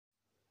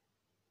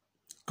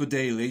Good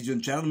day, ladies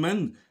and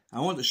gentlemen. I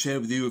want to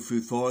share with you a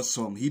few thoughts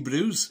from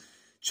Hebrews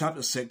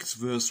chapter 6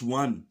 verse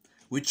 1,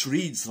 which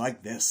reads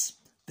like this.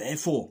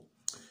 Therefore,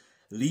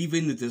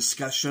 leaving the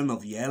discussion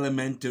of the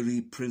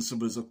elementary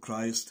principles of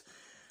Christ,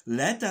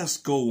 let us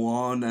go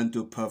on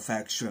unto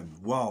perfection.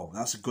 Wow,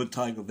 that's a good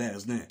title there,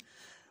 isn't it?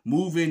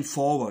 Moving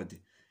forward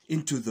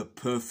into the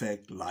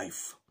perfect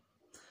life.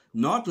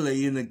 Not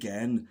laying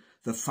again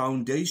the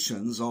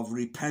foundations of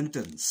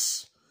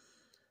repentance,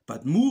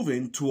 but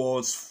moving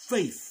towards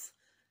faith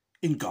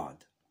in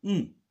God.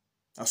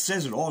 That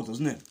says it all,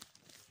 doesn't it?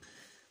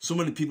 So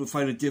many people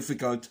find it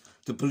difficult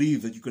to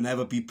believe that you can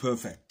ever be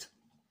perfect.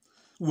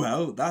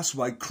 Well, that's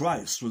why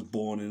Christ was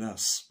born in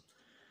us.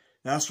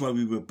 That's why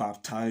we were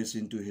baptized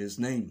into his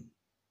name.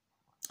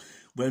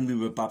 When we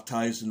were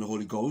baptized in the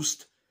Holy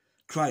Ghost,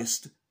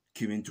 Christ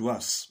came into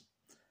us.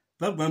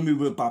 But when we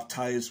were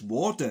baptized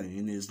water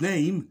in his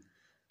name,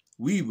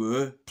 we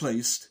were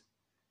placed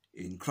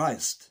in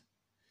Christ.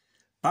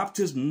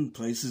 Baptism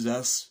places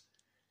us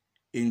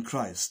in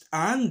Christ,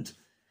 and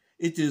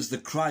it is the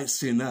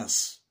Christ in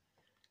us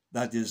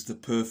that is the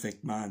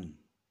perfect man.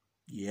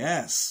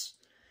 Yes,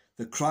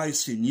 the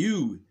Christ in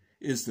you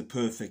is the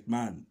perfect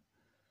man.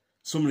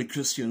 So many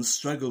Christians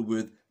struggle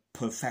with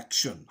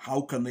perfection.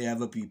 How can they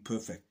ever be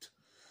perfect?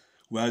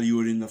 Well, you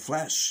are in the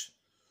flesh.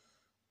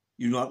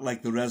 You're not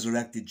like the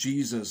resurrected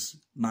Jesus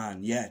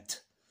man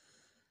yet.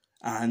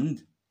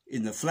 And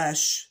in the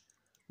flesh,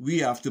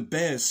 we have to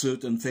bear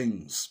certain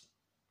things.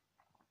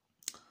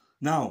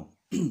 Now,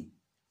 it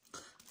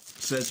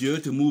says here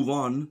to move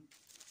on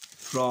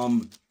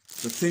from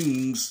the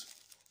things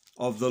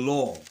of the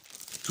law,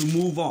 to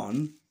move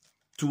on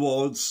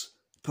towards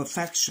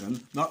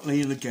perfection, not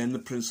laying again the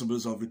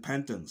principles of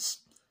repentance.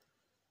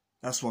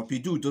 That's what we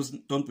do,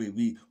 don't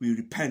we? We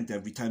repent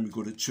every time we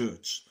go to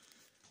church.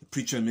 The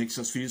preacher makes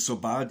us feel so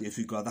bad. If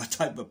you got that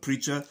type of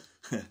preacher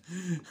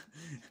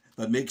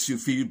that makes you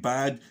feel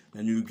bad,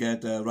 and you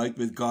get right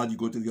with God, you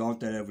go to the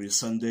altar every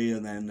Sunday,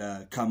 and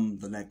then come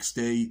the next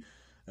day,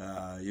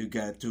 you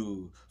get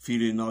to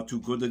feeling not too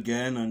good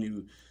again, and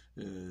you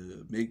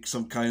make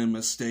some kind of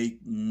mistake,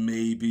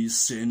 maybe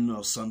sin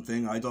or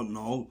something, I don't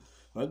know,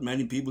 but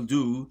many people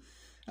do,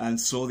 and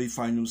so they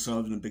find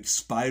themselves in a big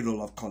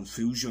spiral of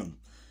confusion,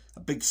 a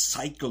big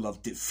cycle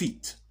of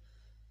defeat.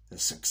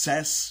 There's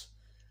success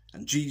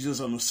and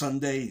Jesus on a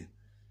Sunday,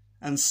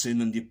 and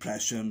sin and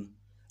depression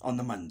on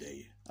the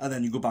Monday, and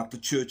then you go back to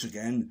church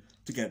again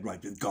to get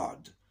right with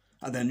God.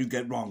 And then you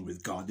get wrong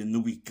with God in the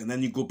week. And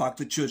then you go back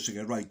to church to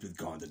get right with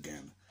God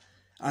again.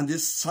 And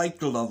this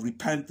cycle of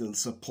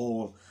repentance that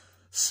Paul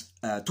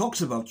talks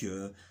about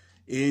here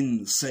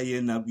in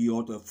saying that we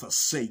ought to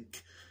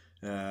forsake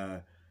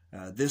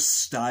this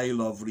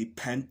style of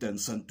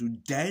repentance unto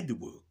dead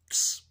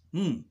works.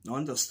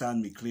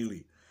 Understand me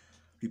clearly.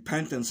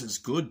 Repentance is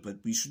good, but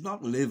we should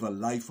not live a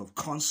life of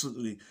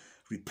constantly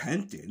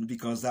repenting,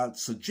 because that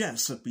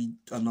suggests that we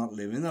are not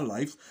living a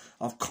life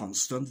of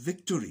constant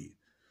victory.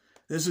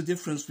 There's a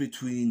difference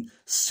between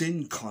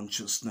sin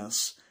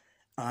consciousness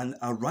and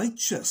a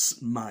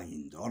righteous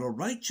mind or a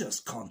righteous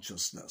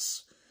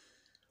consciousness.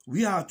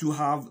 We are to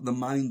have the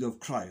mind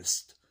of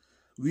Christ.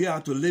 We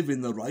are to live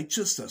in the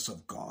righteousness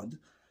of God,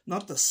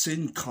 not the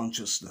sin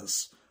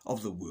consciousness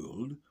of the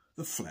world,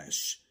 the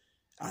flesh,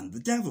 and the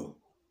devil.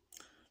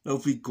 Now,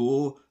 if we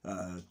go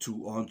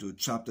on to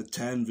chapter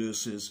 10,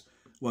 verses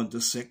 1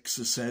 to 6,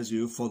 it says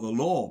here, for the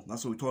law,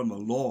 that's what we're talking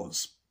about,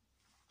 laws.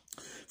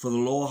 For the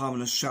law,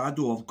 having a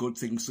shadow of good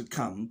things to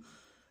come,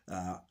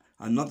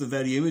 and not the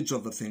very image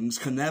of the things,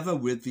 can never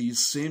with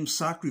these same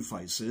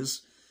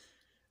sacrifices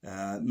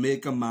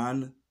make a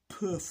man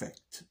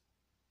perfect.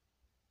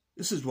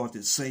 This is what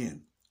it's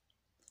saying.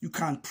 You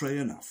can't pray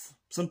enough.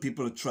 Some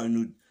people are trying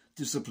to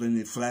discipline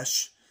their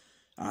flesh,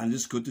 and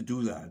it's good to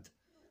do that.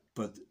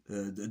 But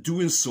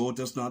doing so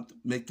does not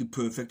make you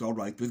perfect or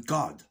right with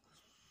God.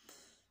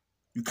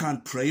 You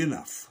can't pray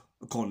enough,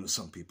 according to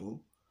some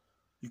people.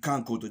 You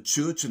can't go to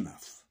church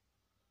enough.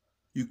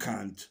 You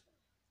can't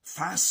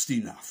fast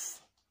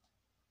enough.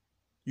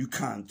 You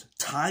can't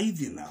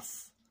tithe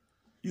enough.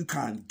 You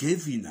can't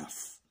give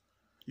enough.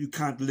 You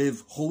can't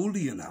live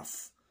holy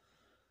enough.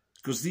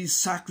 Because these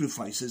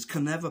sacrifices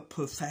can never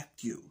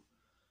perfect you.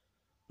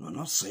 I'm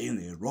not saying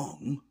they're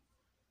wrong.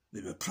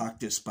 They were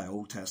practiced by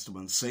Old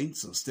Testament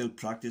saints and still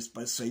practiced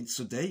by saints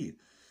today.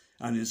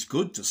 And it's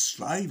good to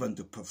strive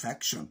unto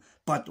perfection.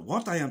 But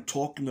what I am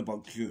talking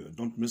about here,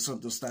 don't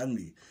misunderstand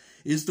me,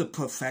 is the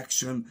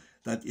perfection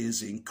that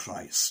is in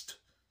Christ.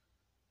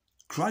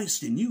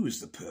 Christ in you is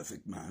the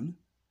perfect man.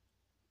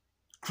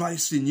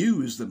 Christ in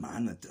you is the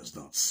man that does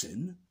not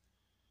sin.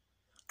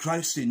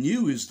 Christ in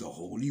you is the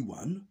Holy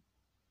One.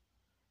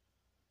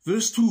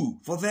 Verse 2,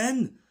 for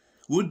then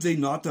would they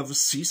not have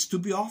ceased to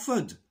be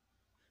offered,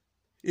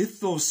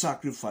 if those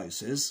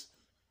sacrifices,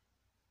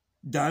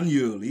 done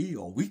yearly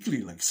or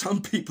weekly like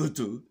some people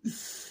do,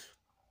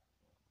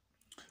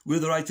 were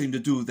the right thing to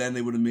do, then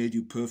they would have made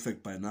you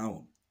perfect by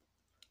now.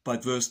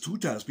 But verse 2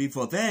 tells me,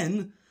 for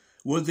then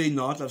would they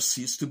not have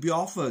ceased to be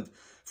offered,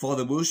 for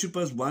the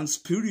worshippers once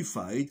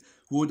purified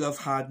would have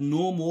had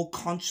no more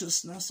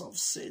consciousness of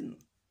sin.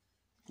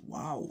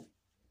 Wow.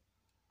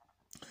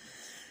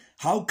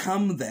 How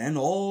come then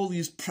all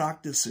these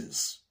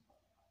practices?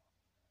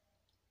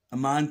 A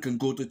man can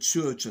go to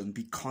church and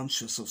be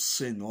conscious of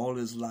sin all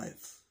his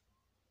life.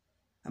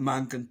 A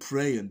man can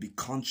pray and be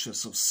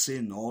conscious of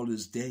sin all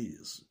his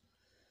days.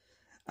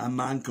 A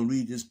man can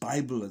read his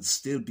Bible and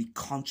still be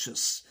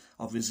conscious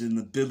of his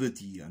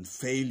inability and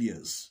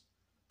failures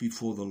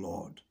before the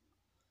Lord.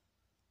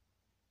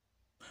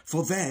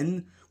 For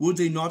then would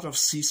they not have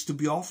ceased to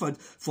be offered?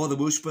 For the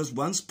worshippers,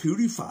 once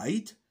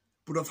purified,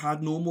 would have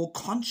had no more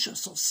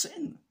conscience of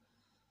sin.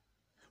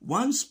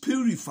 Once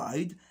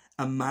purified,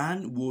 a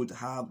man would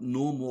have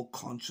no more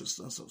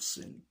consciousness of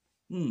sin.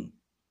 The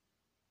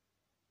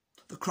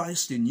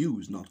Christ in you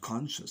is not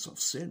conscious of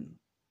sin.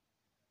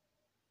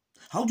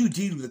 How do you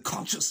deal with the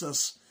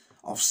consciousness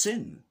of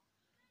sin?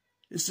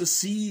 Is to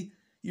see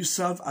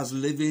yourself as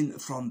living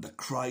from the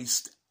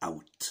Christ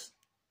out.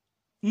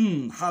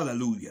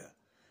 Hallelujah.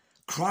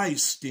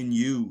 Christ in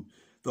you,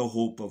 the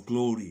hope of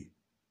glory.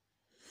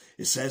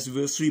 It says in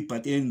verse 3,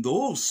 but in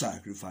those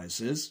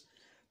sacrifices,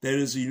 there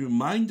is a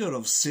reminder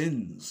of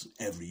sins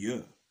every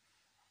year,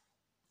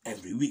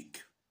 every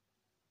week,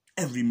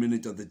 every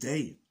minute of the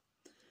day.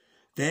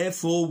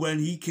 Therefore, when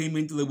he came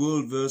into the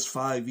world, verse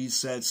 5, he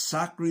said,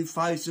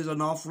 sacrifices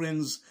and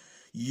offerings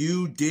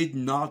you did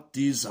not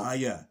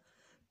desire,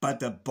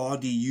 but a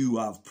body you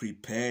have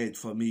prepared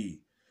for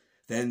me.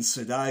 Then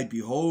said I,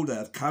 behold, I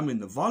have come. In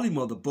the volume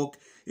of the book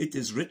it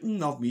is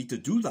written of me to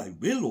do thy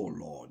will, O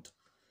Lord.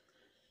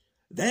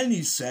 Then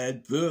he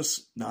said,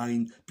 verse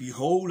 9,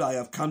 behold, I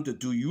have come to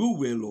do your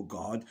will, O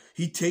God.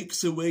 He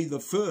takes away the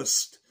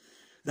first,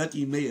 that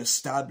he may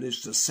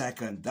establish the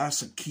second.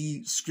 That's a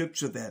key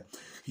scripture there.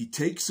 He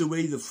takes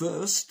away the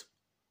first,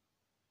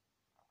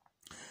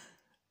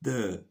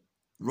 the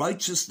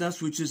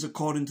righteousness which is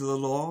according to the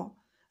law,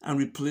 and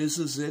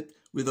replaces it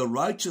with a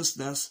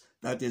righteousness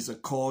that is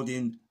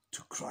according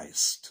to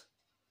Christ,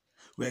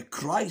 where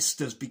Christ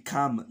has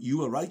become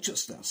your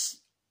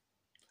righteousness,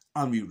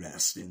 and we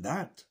rest in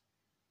that.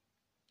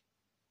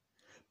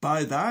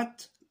 By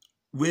that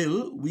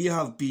will we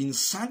have been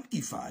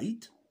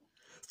sanctified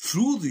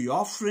through the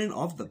offering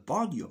of the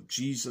body of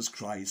Jesus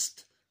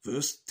Christ,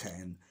 verse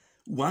 10,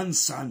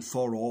 once and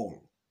for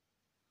all.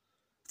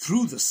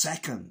 Through the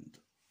second,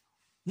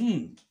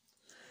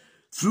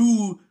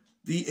 through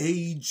the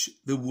age,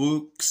 the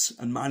works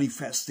and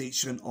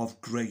manifestation of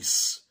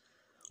grace,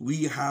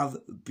 we have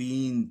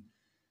been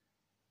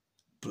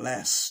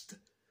blessed.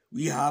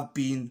 We have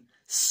been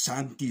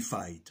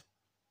sanctified.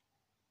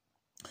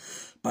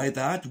 By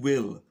that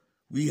will,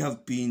 we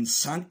have been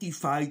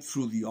sanctified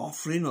through the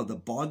offering of the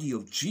body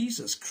of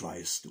Jesus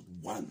Christ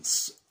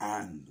once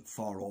and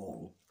for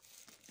all.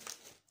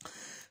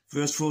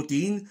 Verse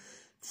 14,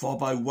 for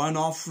by one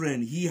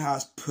offering he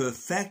has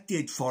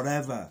perfected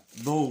forever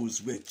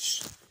those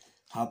which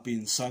have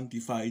been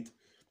sanctified.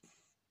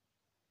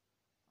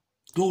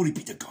 Glory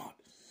be to God.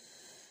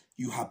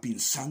 You have been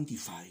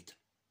sanctified,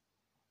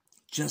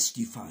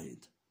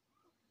 justified,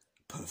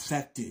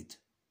 perfected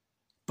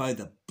by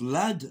the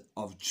blood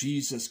of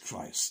Jesus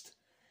Christ,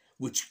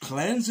 which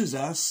cleanses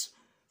us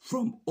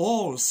from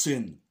all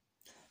sin.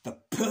 The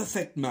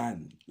perfect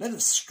man. Let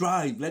us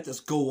strive, let us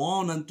go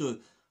on unto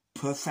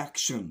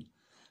perfection,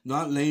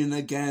 not laying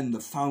again the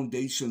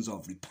foundations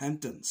of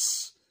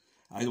repentance.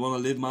 I don't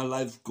want to live my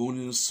life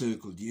going in a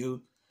circle, do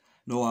you?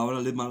 No, I want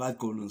to live my life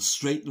going in a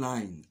straight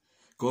line,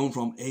 going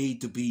from A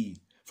to B,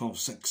 from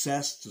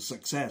success to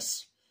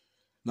success,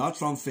 not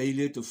from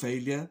failure to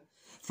failure,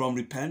 from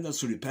repentance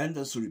to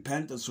repentance to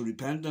repentance to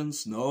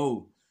repentance.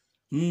 No.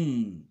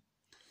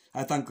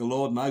 I thank the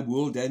Lord my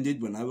world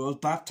ended when I was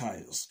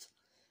baptized.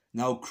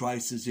 Now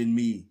Christ is in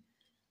me.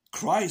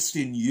 Christ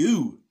in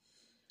you,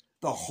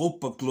 the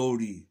hope of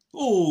glory.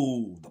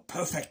 Oh, the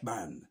perfect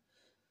man.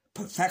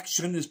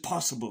 Perfection is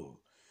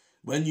possible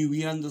when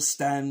we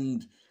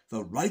understand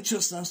the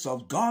righteousness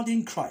of God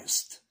in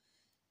Christ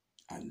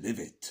and live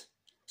it.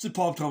 This is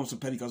Paul Thomas of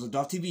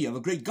Pentecostal.tv. Have a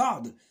great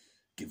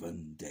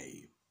God-given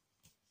day.